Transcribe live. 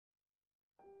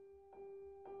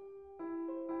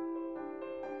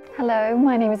Hello,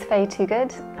 my name is Faye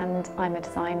Toogood and I'm a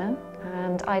designer,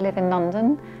 and I live in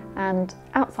London and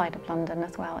outside of London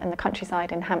as well, in the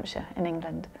countryside in Hampshire in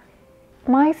England.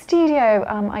 My studio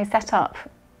I set up,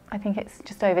 I think it's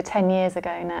just over 10 years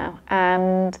ago now,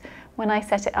 and when I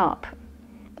set it up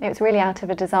it was really out of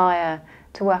a desire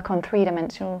to work on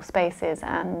three-dimensional spaces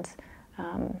and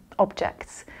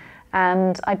objects.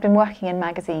 And I'd been working in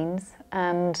magazines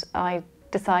and I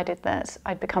decided that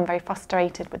I'd become very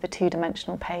frustrated with the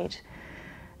two-dimensional page.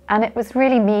 And it was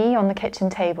really me on the kitchen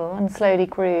table, and slowly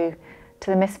grew to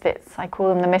the misfits. I call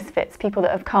them the misfits, people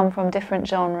that have come from different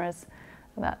genres.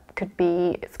 That could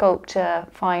be sculpture,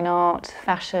 fine art,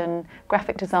 fashion,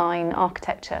 graphic design,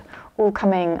 architecture, all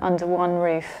coming under one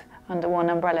roof, under one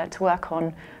umbrella to work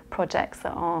on projects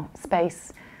that are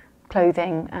space,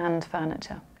 clothing and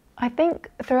furniture. I think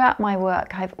throughout my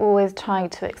work I've always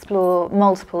tried to explore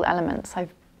multiple elements.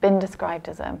 I've been described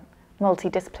as a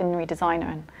multidisciplinary designer,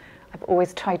 and I've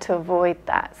always tried to avoid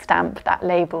that stamp, that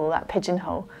label, that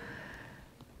pigeonhole.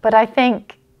 But I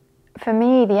think for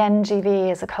me the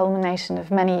NGV is a culmination of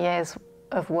many years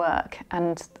of work,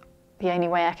 and the only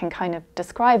way I can kind of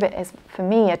describe it is, for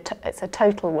me, it's a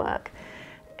total work.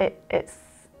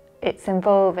 It's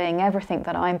involving everything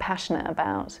that I'm passionate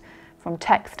about, from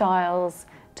textiles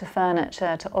to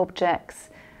furniture, to objects,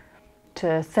 to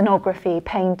scenography,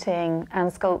 painting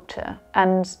and sculpture.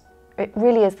 And it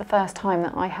really is the first time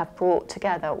that I have brought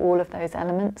together all of those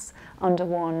elements under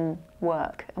one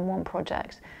work and one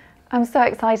project. I'm so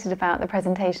excited about the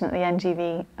presentation at the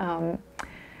NGV.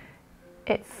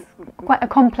 It's quite a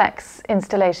complex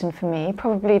installation for me,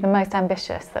 probably the most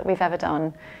ambitious that we've ever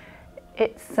done.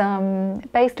 It's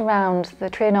based around the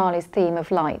Triennale's theme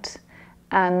of light.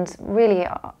 And really,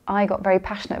 I got very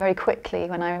passionate very quickly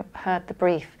when I heard the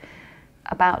brief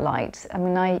about light. I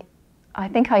mean, I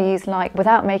think I use light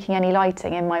without making any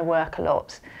lighting in my work a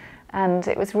lot. And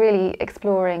it was really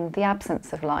exploring the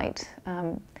absence of light,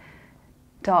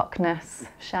 darkness,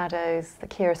 shadows, the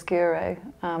chiaroscuro,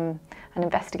 and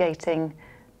investigating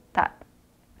that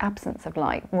absence of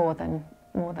light more than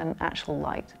actual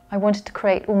light. I wanted to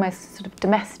create almost sort of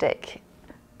domestic,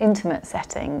 intimate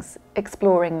settings,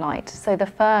 exploring light. So the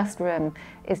first room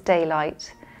is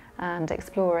daylight and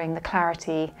exploring the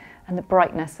clarity and the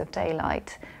brightness of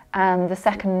daylight. And the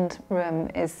second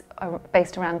room is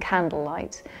based around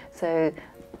candlelight. So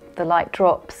the light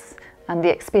drops and the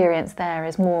experience there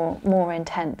is more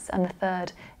intense. And the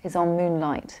third is on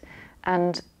moonlight.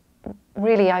 And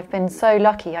really, I've been so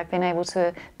lucky. I've been able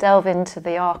to delve into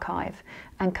the archive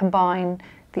and combine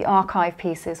the archive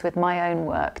pieces with my own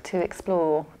work to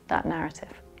explore that narrative.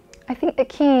 I think the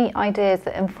key ideas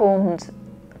that informed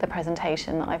the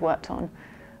presentation that I've worked on,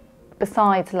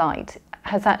 besides light,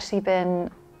 has actually been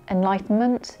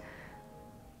enlightenment,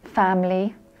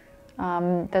 family.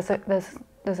 There's an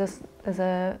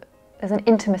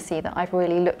intimacy that I've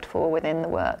really looked for within the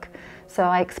work. So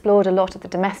I explored a lot of the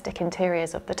domestic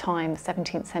interiors of the time, the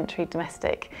 17th century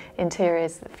domestic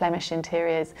interiors, the Flemish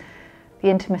interiors, the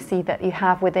intimacy that you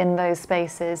have within those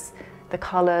spaces, the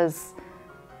colours,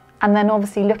 and then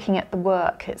obviously looking at the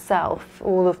work itself,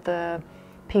 all of the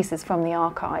pieces from the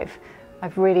archive.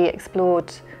 I've really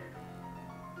explored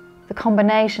the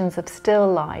combinations of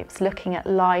still lifes, looking at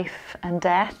life and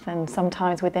death, and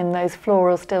sometimes within those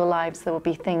floral still lives there will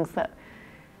be things that,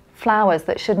 flowers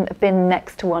that shouldn't have been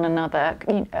next to one another,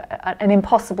 an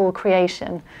impossible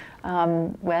creation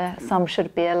where some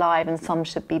should be alive and some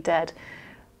should be dead.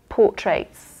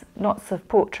 Portraits, lots of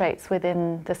portraits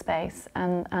within the space,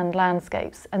 and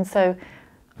landscapes. And so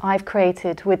I've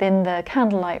created within the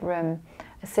candlelight room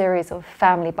a series of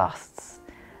family busts.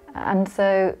 And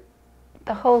so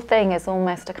the whole thing is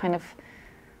almost a kind of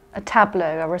a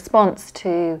tableau, a response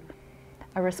to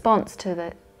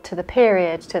the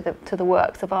period, to the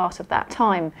works of art of that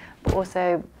time, but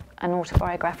also an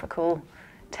autobiographical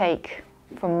take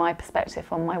from my perspective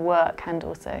on my work and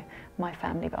also my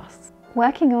family busts.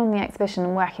 Working on the exhibition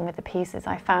and working with the pieces,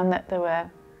 I found that there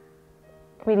were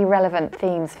really relevant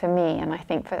themes for me, and I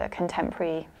think for the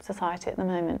contemporary society at the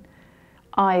moment.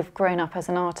 I've grown up as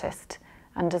an artist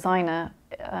and designer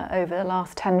over the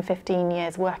last 10-15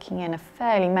 years working in a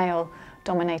fairly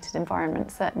male-dominated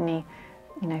environment. Certainly,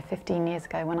 15 years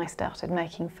ago when I started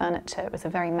making furniture, it was a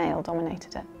very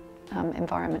male-dominated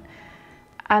environment.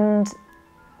 And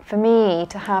for me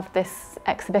to have this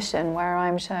exhibition where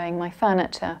I'm showing my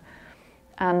furniture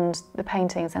and the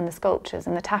paintings and the sculptures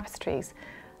and the tapestries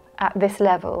at this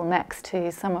level next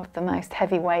to some of the most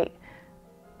heavyweight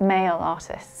male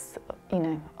artists,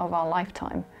 of our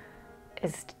lifetime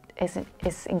is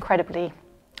incredibly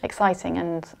exciting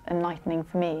and enlightening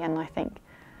for me, and I think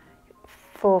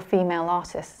for female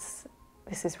artists,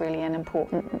 this is really an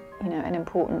important, an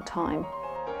important time.